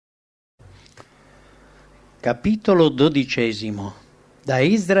Capitolo 12. Da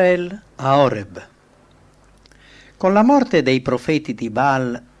Izreel a Oreb. Con la morte dei profeti di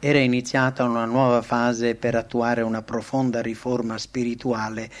Baal era iniziata una nuova fase per attuare una profonda riforma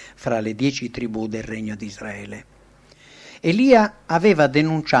spirituale fra le 10 tribù del regno di Israele. Elia aveva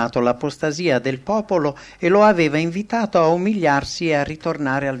denunciato l'apostasia del popolo e lo aveva invitato a umiliarsi e a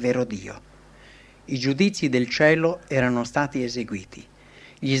ritornare al vero Dio. I giudizi del cielo erano stati eseguiti.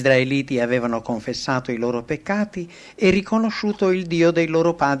 Gli israeliti avevano confessato i loro peccati e riconosciuto il Dio dei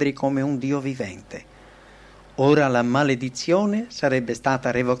loro padri come un Dio vivente. Ora la maledizione sarebbe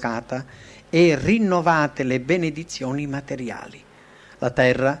stata revocata e rinnovate le benedizioni materiali. La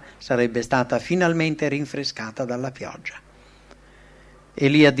terra sarebbe stata finalmente rinfrescata dalla pioggia.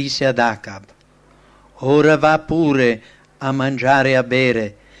 Elia disse ad Acab: «Ora va pure a mangiare e a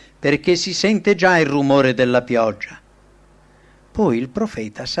bere, perché si sente già il rumore della pioggia». Poi il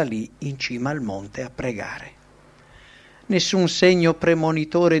profeta salì in cima al monte a pregare. Nessun segno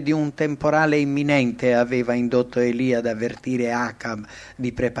premonitore di un temporale imminente aveva indotto Elia ad avvertire Acab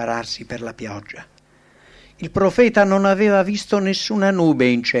di prepararsi per la pioggia. Il profeta non aveva visto nessuna nube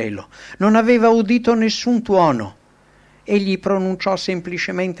in cielo, non aveva udito nessun tuono. Egli pronunciò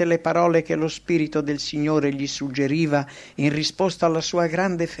semplicemente le parole che lo Spirito del Signore gli suggeriva in risposta alla sua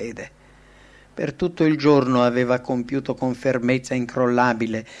grande fede. Per tutto il giorno aveva compiuto con fermezza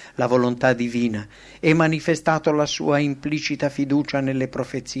incrollabile la volontà divina e manifestato la sua implicita fiducia nelle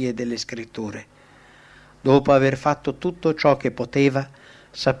profezie delle Scritture. Dopo aver fatto tutto ciò che poteva,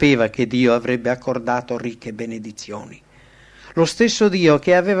 sapeva che Dio avrebbe accordato ricche benedizioni. Lo stesso Dio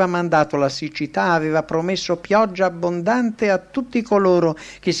che aveva mandato la siccità aveva promesso pioggia abbondante a tutti coloro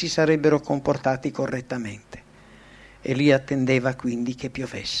che si sarebbero comportati correttamente. Elia attendeva quindi che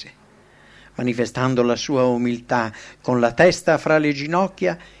piovesse. Manifestando la sua umiltà con la testa fra le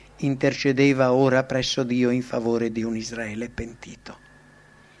ginocchia, intercedeva ora presso Dio in favore di un Israele pentito.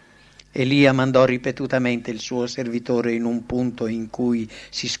 Elia mandò ripetutamente il suo servitore in un punto in cui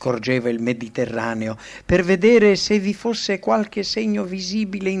si scorgeva il Mediterraneo per vedere se vi fosse qualche segno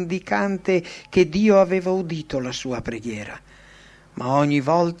visibile indicante che Dio aveva udito la sua preghiera. Ma ogni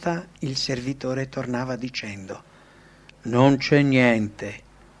volta il servitore tornava dicendo: «Non c'è niente».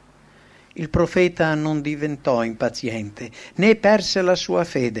 Il profeta non diventò impaziente, né perse la sua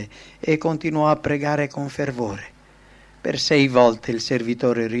fede e continuò a pregare con fervore. Per 6 volte il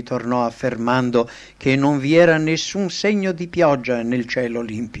servitore ritornò affermando che non vi era nessun segno di pioggia nel cielo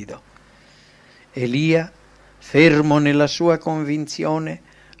limpido. Elia, fermo nella sua convinzione,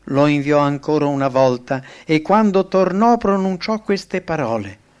 lo inviò ancora una volta e quando tornò pronunciò queste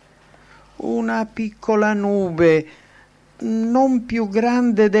parole: «Una piccola nube, non più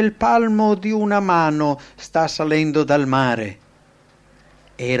grande del palmo di una mano, sta salendo dal mare».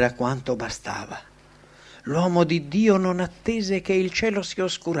 Era quanto bastava. L'uomo di Dio non attese che il cielo si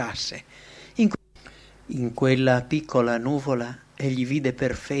oscurasse. In quella piccola nuvola egli vide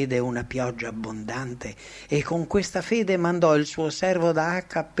per fede una pioggia abbondante e con questa fede mandò il suo servo da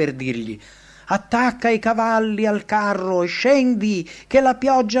Acab per dirgli: «Attacca i cavalli al carro e scendi, che la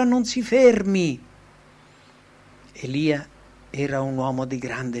pioggia non si fermi». Elia era un uomo di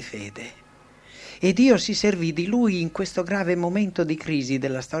grande fede e Dio si servì di lui in questo grave momento di crisi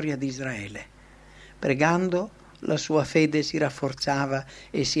della storia di Israele. Pregando, la sua fede si rafforzava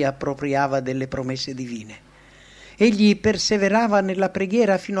e si appropriava delle promesse divine. Egli perseverava nella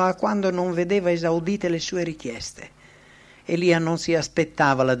preghiera fino a quando non vedeva esaudite le sue richieste. Elia non si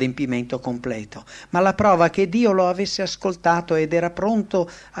aspettava l'adempimento completo, ma la prova che Dio lo avesse ascoltato ed era pronto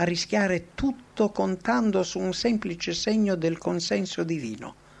a rischiare tutto contando su un semplice segno del consenso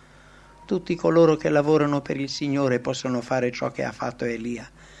divino. Tutti coloro che lavorano per il Signore possono fare ciò che ha fatto Elia,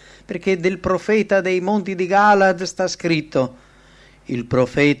 perché del profeta dei monti di Galad sta scritto: «Il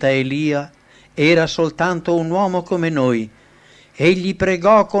profeta Elia era soltanto un uomo come noi. Egli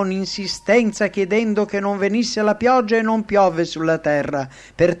pregò con insistenza chiedendo che non venisse la pioggia e non piove sulla terra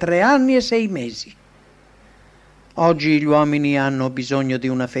per 3 anni e 6 mesi». Oggi gli uomini hanno bisogno di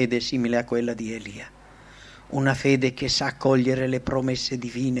una fede simile a quella di Elia, una fede che sa cogliere le promesse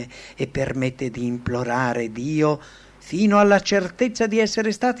divine e permette di implorare Dio fino alla certezza di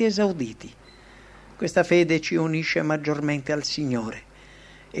essere stati esauditi. Questa fede ci unisce maggiormente al Signore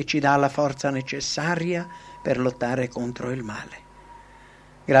e ci dà la forza necessaria per lottare contro il male.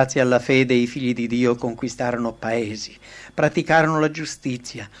 Grazie alla fede i figli di Dio conquistarono paesi, praticarono la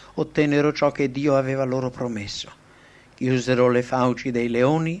giustizia, ottennero ciò che Dio aveva loro promesso. Chiusero le fauci dei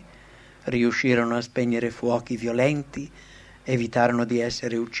leoni, riuscirono a spegnere fuochi violenti, evitarono di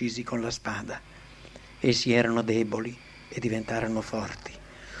essere uccisi con la spada. Essi erano deboli e diventarono forti.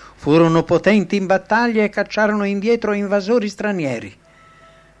 Furono potenti in battaglia e cacciarono indietro invasori stranieri.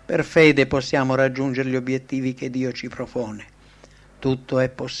 Per fede possiamo raggiungere gli obiettivi che Dio ci propone. Tutto è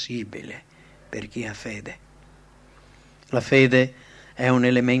possibile per chi ha fede. La fede è un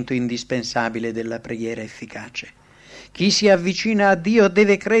elemento indispensabile della preghiera efficace. Chi si avvicina a Dio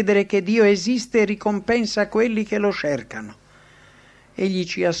deve credere che Dio esiste e ricompensa quelli che lo cercano. Egli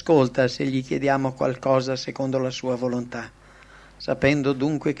ci ascolta se gli chiediamo qualcosa secondo la sua volontà. Sapendo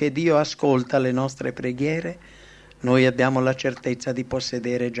dunque che Dio ascolta le nostre preghiere, noi abbiamo la certezza di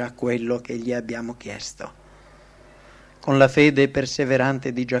possedere già quello che gli abbiamo chiesto. Con la fede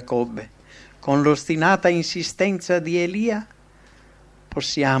perseverante di Giacobbe, con l'ostinata insistenza di Elia,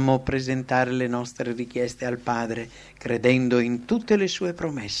 possiamo presentare le nostre richieste al Padre, credendo in tutte le sue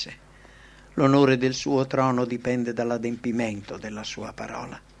promesse. L'onore del suo trono dipende dall'adempimento della sua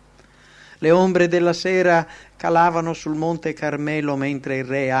parola. Le ombre della sera calavano sul monte Carmelo mentre il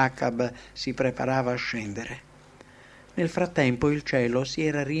re Acab si preparava a scendere. Nel frattempo il cielo si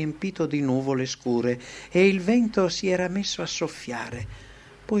era riempito di nuvole scure e il vento si era messo a soffiare,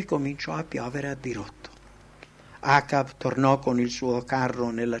 poi cominciò a piovere a dirotto. Acab tornò con il suo carro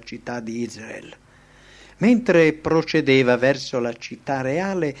nella città di Izreel. Mentre procedeva verso la città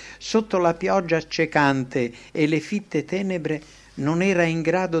reale, sotto la pioggia accecante e le fitte tenebre, non era in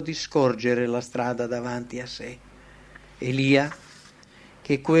grado di scorgere la strada davanti a sé. Elia,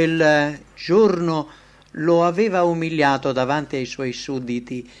 che quel giorno lo aveva umiliato davanti ai suoi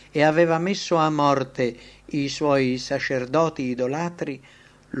sudditi e aveva messo a morte i suoi sacerdoti idolatri,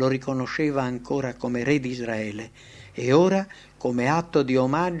 lo riconosceva ancora come re di Israele e ora, come atto di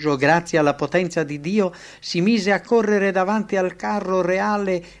omaggio, grazie alla potenza di Dio, si mise a correre davanti al carro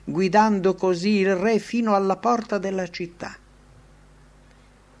reale, guidando così il re fino alla porta della città.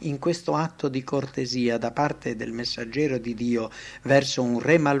 In questo atto di cortesia da parte del messaggero di Dio verso un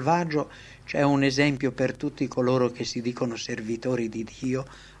re malvagio c'è un esempio per tutti coloro che si dicono servitori di Dio,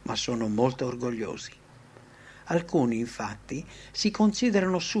 ma sono molto orgogliosi. Alcuni, infatti, si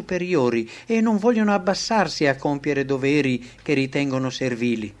considerano superiori e non vogliono abbassarsi a compiere doveri che ritengono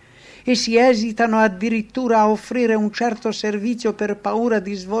servili, e si esitano addirittura a offrire un certo servizio per paura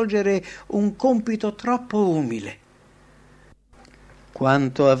di svolgere un compito troppo umile.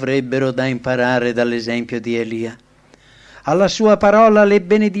 Quanto avrebbero da imparare dall'esempio di Elia? Alla sua parola le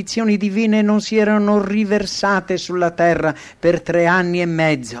benedizioni divine non si erano riversate sulla terra per 3 anni e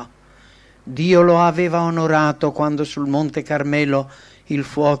mezzo. Dio lo aveva onorato quando sul monte Carmelo il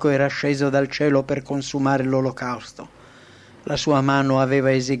fuoco era sceso dal cielo per consumare l'olocausto. La sua mano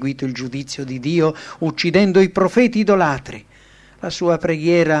aveva eseguito il giudizio di Dio uccidendo i profeti idolatri. La sua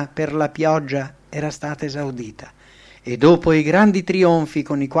preghiera per la pioggia era stata esaudita. E dopo i grandi trionfi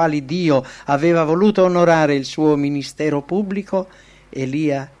con i quali Dio aveva voluto onorare il suo ministero pubblico,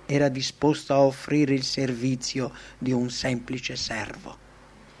 Elia era disposto a offrire il servizio di un semplice servo.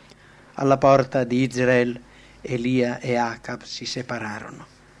 Alla porta di Izreel, Elia e Acab si separarono.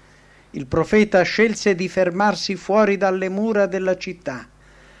 Il profeta scelse di fermarsi fuori dalle mura della città,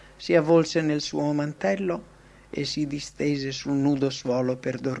 si avvolse nel suo mantello e si distese sul nudo suolo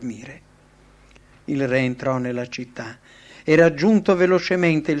per dormire. Il re entrò nella città e raggiunto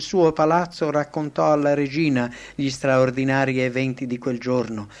velocemente il suo palazzo raccontò alla regina gli straordinari eventi di quel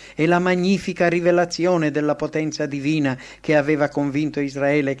giorno e la magnifica rivelazione della potenza divina che aveva convinto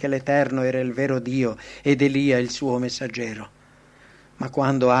Israele che l'Eterno era il vero Dio ed Elia il suo messaggero. Ma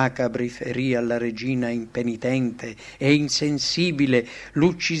quando Acab riferì alla regina impenitente e insensibile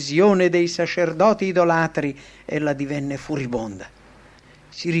l'uccisione dei sacerdoti idolatri, ella divenne furibonda.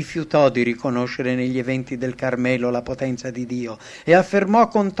 Si rifiutò di riconoscere negli eventi del Carmelo la potenza di Dio e affermò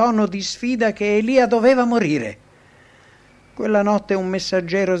con tono di sfida che Elia doveva morire. Quella notte un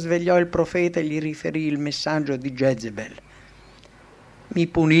messaggero svegliò il profeta e gli riferì il messaggio di Jezebel. Mi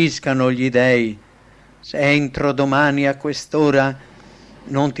puniscano gli dei se entro domani a quest'ora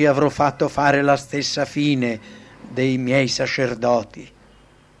non ti avrò fatto fare la stessa fine dei miei sacerdoti.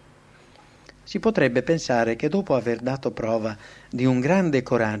 Si potrebbe pensare che dopo aver dato prova di un grande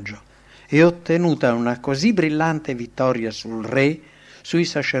coraggio e ottenuta una così brillante vittoria sul re, sui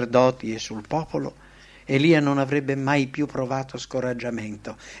sacerdoti e sul popolo, Elia non avrebbe mai più provato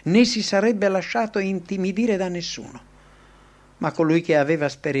scoraggiamento, né si sarebbe lasciato intimidire da nessuno. Ma colui che aveva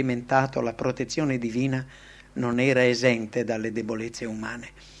sperimentato la protezione divina non era esente dalle debolezze umane,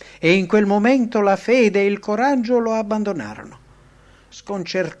 e in quel momento la fede e il coraggio lo abbandonarono.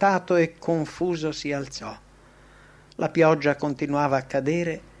 Sconcertato e confuso si alzò. La pioggia continuava a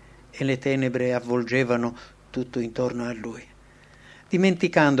cadere e le tenebre avvolgevano tutto intorno a lui.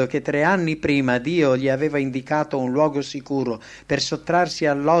 dimenticando che 3 anni prima Dio gli aveva indicato un luogo sicuro per sottrarsi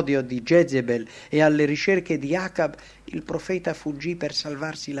all'odio di Jezebel e alle ricerche di Acab, il profeta fuggì per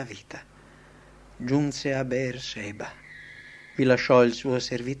salvarsi la vita. Giunse a Beersheba, vi lasciò il suo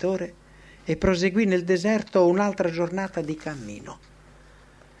servitore e proseguì nel deserto un'altra giornata di cammino.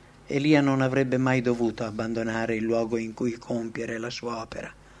 Elia non avrebbe mai dovuto abbandonare il luogo in cui compiere la sua opera.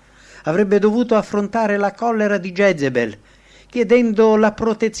 Avrebbe dovuto affrontare la collera di Jezebel, chiedendo la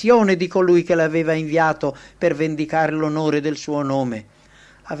protezione di colui che l'aveva inviato per vendicare l'onore del suo nome.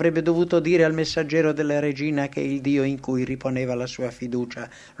 Avrebbe dovuto dire al messaggero della regina che il Dio in cui riponeva la sua fiducia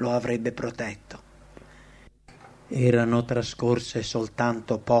lo avrebbe protetto. Erano trascorse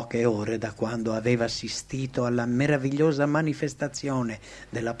soltanto poche ore da quando aveva assistito alla meravigliosa manifestazione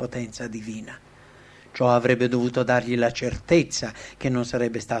della potenza divina. Ciò avrebbe dovuto dargli la certezza che non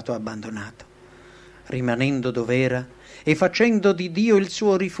sarebbe stato abbandonato. Rimanendo dov'era e facendo di Dio il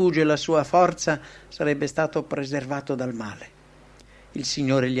suo rifugio e la sua forza, sarebbe stato preservato dal male. Il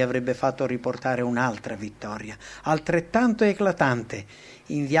Signore gli avrebbe fatto riportare un'altra vittoria, altrettanto eclatante,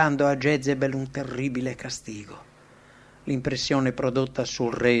 inviando a Jezebel un terribile castigo. L'impressione prodotta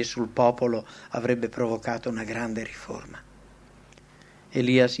sul re e sul popolo avrebbe provocato una grande riforma.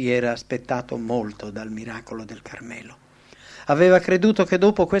 Elia si era aspettato molto dal miracolo del Carmelo. Aveva creduto che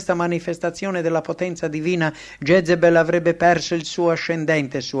dopo questa manifestazione della potenza divina Jezebel avrebbe perso il suo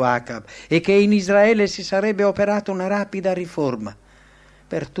ascendente su Acab e che in Israele si sarebbe operata una rapida riforma.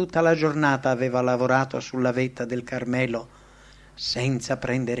 Per tutta la giornata aveva lavorato sulla vetta del Carmelo senza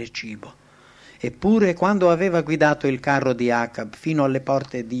prendere cibo. Eppure quando aveva guidato il carro di Acab fino alle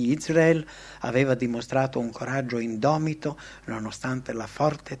porte di Izreel aveva dimostrato un coraggio indomito nonostante la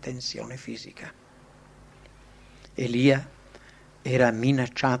forte tensione fisica. Elia era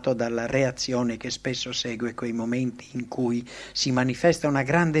minacciato dalla reazione che spesso segue quei momenti in cui si manifesta una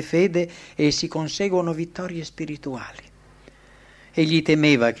grande fede e si conseguono vittorie spirituali. Egli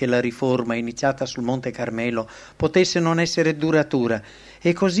temeva che la riforma iniziata sul Monte Carmelo potesse non essere duratura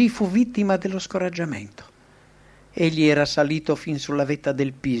e così fu vittima dello scoraggiamento. Egli era salito fin sulla vetta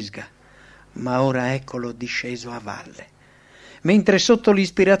del Pisga, ma ora eccolo disceso a valle. Mentre sotto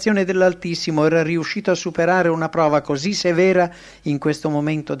l'ispirazione dell'Altissimo era riuscito a superare una prova così severa, in questo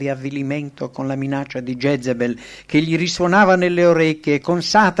momento di avvilimento con la minaccia di Jezebel che gli risuonava nelle orecchie, con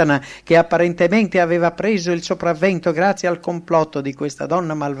Satana che apparentemente aveva preso il sopravvento grazie al complotto di questa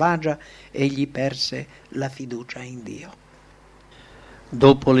donna malvagia, egli perse la fiducia in Dio.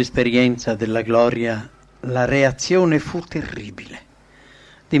 Dopo l'esperienza della gloria, la reazione fu terribile.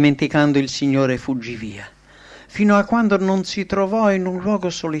 Dimenticando il Signore fuggì via, fino a quando non si trovò in un luogo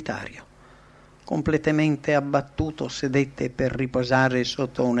solitario. Completamente abbattuto sedette per riposare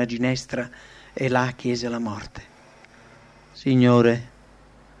sotto una ginestra e là chiese la morte. Signore,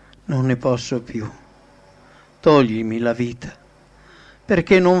 non ne posso più. Toglimi la vita,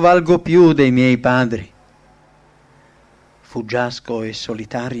 perché non valgo più dei miei padri. Fuggiasco e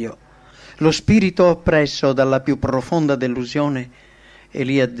solitario, lo spirito oppresso dalla più profonda delusione,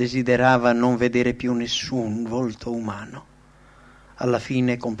 Elia desiderava non vedere più nessun volto umano. Alla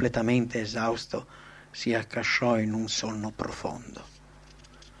fine, completamente esausto, si accasciò in un sonno profondo.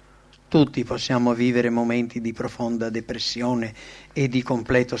 Tutti possiamo vivere momenti di profonda depressione e di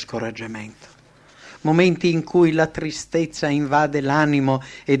completo scoraggiamento. Momenti in cui la tristezza invade l'animo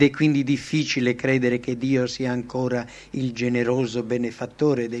ed è quindi difficile credere che Dio sia ancora il generoso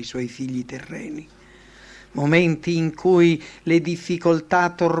benefattore dei suoi figli terreni. Momenti in cui le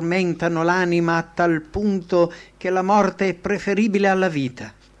difficoltà tormentano l'anima a tal punto che la morte è preferibile alla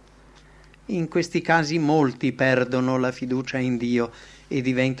vita. In questi casi molti perdono la fiducia in Dio e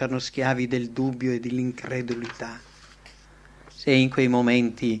diventano schiavi del dubbio e dell'incredulità. Se in quei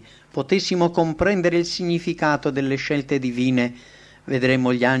momenti potessimo comprendere il significato delle scelte divine,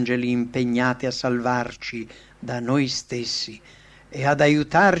 vedremo gli angeli impegnati a salvarci da noi stessi e ad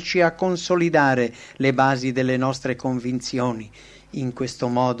aiutarci a consolidare le basi delle nostre convinzioni. In questo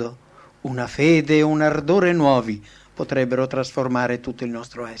modo una fede e un ardore nuovi potrebbero trasformare tutto il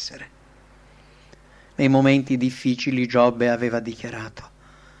nostro essere. Nei momenti difficili Giobbe aveva dichiarato: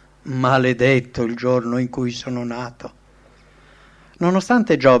 maledetto il giorno in cui sono nato.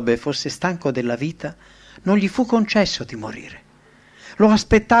 Nonostante Giobbe fosse stanco della vita, non gli fu concesso di morire. Lo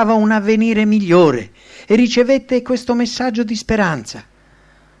aspettava un avvenire migliore e ricevette questo messaggio di speranza.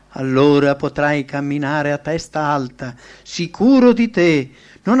 Allora potrai camminare a testa alta, sicuro di te,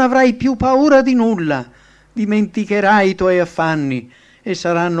 non avrai più paura di nulla, dimenticherai i tuoi affanni e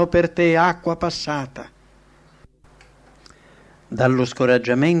saranno per te acqua passata. Dallo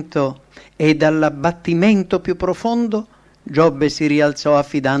scoraggiamento e dall'abbattimento più profondo, Giobbe si rialzò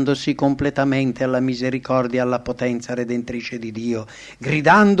affidandosi completamente alla misericordia e alla potenza redentrice di Dio,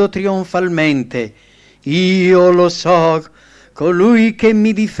 gridando trionfalmente: «Io lo so, colui che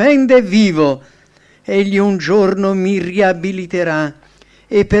mi difende è vivo, egli un giorno mi riabiliterà,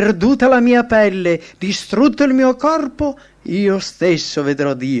 e perduta la mia pelle, distrutto il mio corpo, io stesso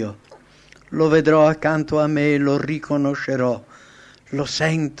vedrò Dio. Lo vedrò accanto a me e lo riconoscerò, lo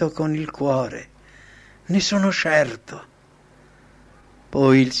sento con il cuore, ne sono certo».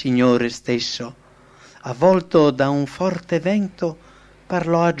 Poi il Signore stesso, avvolto da un forte vento,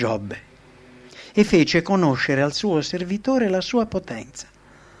 parlò a Giobbe e fece conoscere al suo servitore la sua potenza.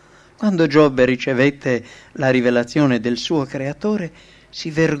 Quando Giobbe ricevette la rivelazione del suo Creatore,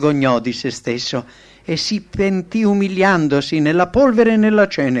 si vergognò di se stesso e si pentì umiliandosi nella polvere e nella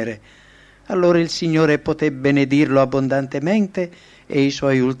cenere. Allora il Signore poté benedirlo abbondantemente e i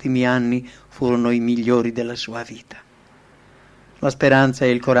suoi ultimi anni furono i migliori della sua vita. La speranza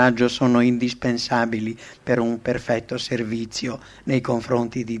e il coraggio sono indispensabili per un perfetto servizio nei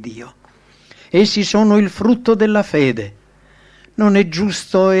confronti di Dio. Essi sono il frutto della fede. Non è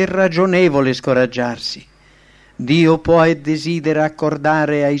giusto e ragionevole scoraggiarsi. Dio può e desidera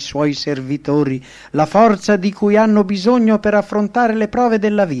accordare ai suoi servitori la forza di cui hanno bisogno per affrontare le prove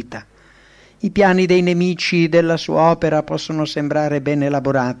della vita. I piani dei nemici della sua opera possono sembrare ben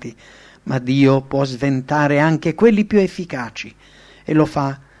elaborati, ma Dio può sventare anche quelli più efficaci e lo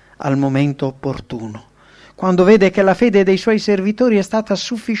fa al momento opportuno, quando vede che la fede dei suoi servitori è stata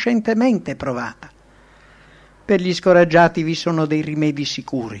sufficientemente provata. Per gli scoraggiati vi sono dei rimedi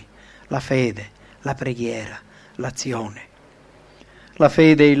sicuri: la fede, la preghiera, l'azione. La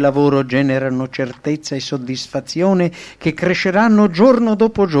fede e il lavoro generano certezza e soddisfazione che cresceranno giorno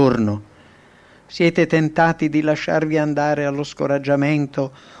dopo giorno. Siete tentati di lasciarvi andare allo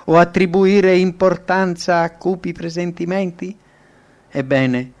scoraggiamento o attribuire importanza a cupi presentimenti?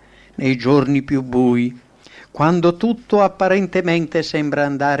 Ebbene, nei giorni più bui, quando tutto apparentemente sembra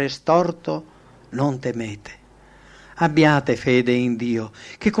andare storto, non temete. Abbiate fede in Dio,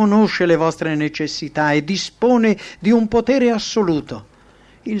 che conosce le vostre necessità e dispone di un potere assoluto.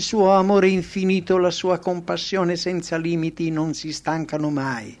 Il suo amore infinito, la sua compassione senza limiti non si stancano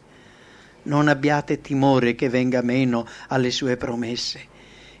mai. Non abbiate timore che venga meno alle sue promesse.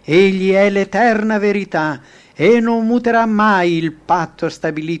 Egli è l'eterna verità e non muterà mai il patto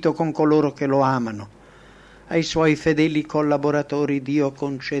stabilito con coloro che lo amano. Ai suoi fedeli collaboratori Dio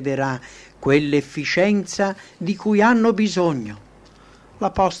concederà quell'efficienza di cui hanno bisogno.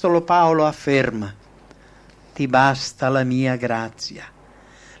 L'Apostolo Paolo afferma: «Ti basta la mia grazia.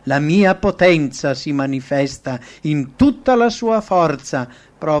 La mia potenza si manifesta in tutta la sua forza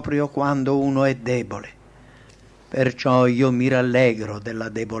proprio quando uno è debole. Perciò io mi rallegro della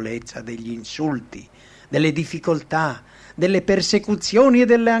debolezza, degli insulti, delle difficoltà, delle persecuzioni e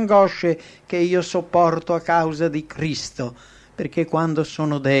delle angosce che io sopporto a causa di Cristo, perché quando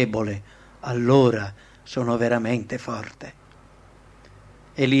sono debole, allora sono veramente forte».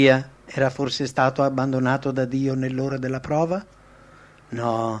 Elia era forse stato abbandonato da Dio nell'ora della prova?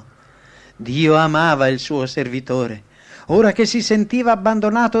 No, Dio amava il suo servitore. Ora che si sentiva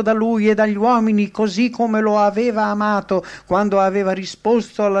abbandonato da lui e dagli uomini, così come lo aveva amato quando aveva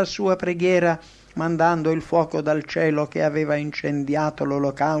risposto alla sua preghiera, mandando il fuoco dal cielo che aveva incendiato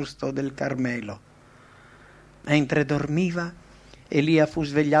l'olocausto del Carmelo. Mentre dormiva, Elia fu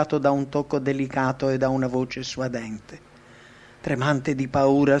svegliato da un tocco delicato e da una voce suadente. Tremante di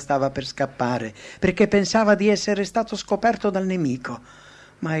paura stava per scappare, perché pensava di essere stato scoperto dal nemico,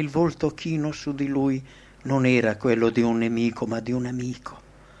 ma il volto chino su di lui non era quello di un nemico, ma di un amico.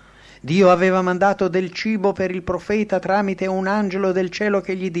 Dio aveva mandato del cibo per il profeta tramite un angelo del cielo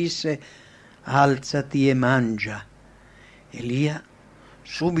che gli disse: «Alzati e mangia». Elia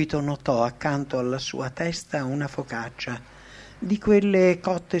subito notò accanto alla sua testa una focaccia, di quelle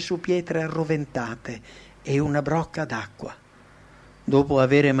cotte su pietre arroventate, e una brocca d'acqua. Dopo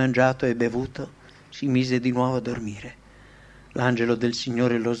avere mangiato e bevuto, si mise di nuovo a dormire. L'angelo del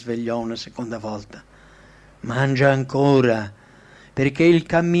Signore lo svegliò una seconda volta. «Mangia ancora, perché il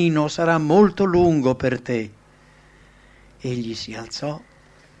cammino sarà molto lungo per te». Egli si alzò,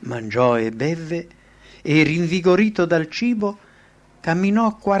 mangiò e bevve, e rinvigorito dal cibo,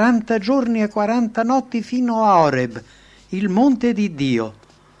 camminò 40 giorni e 40 notti fino a Oreb, il monte di Dio,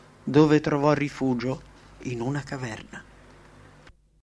 dove trovò rifugio in una caverna.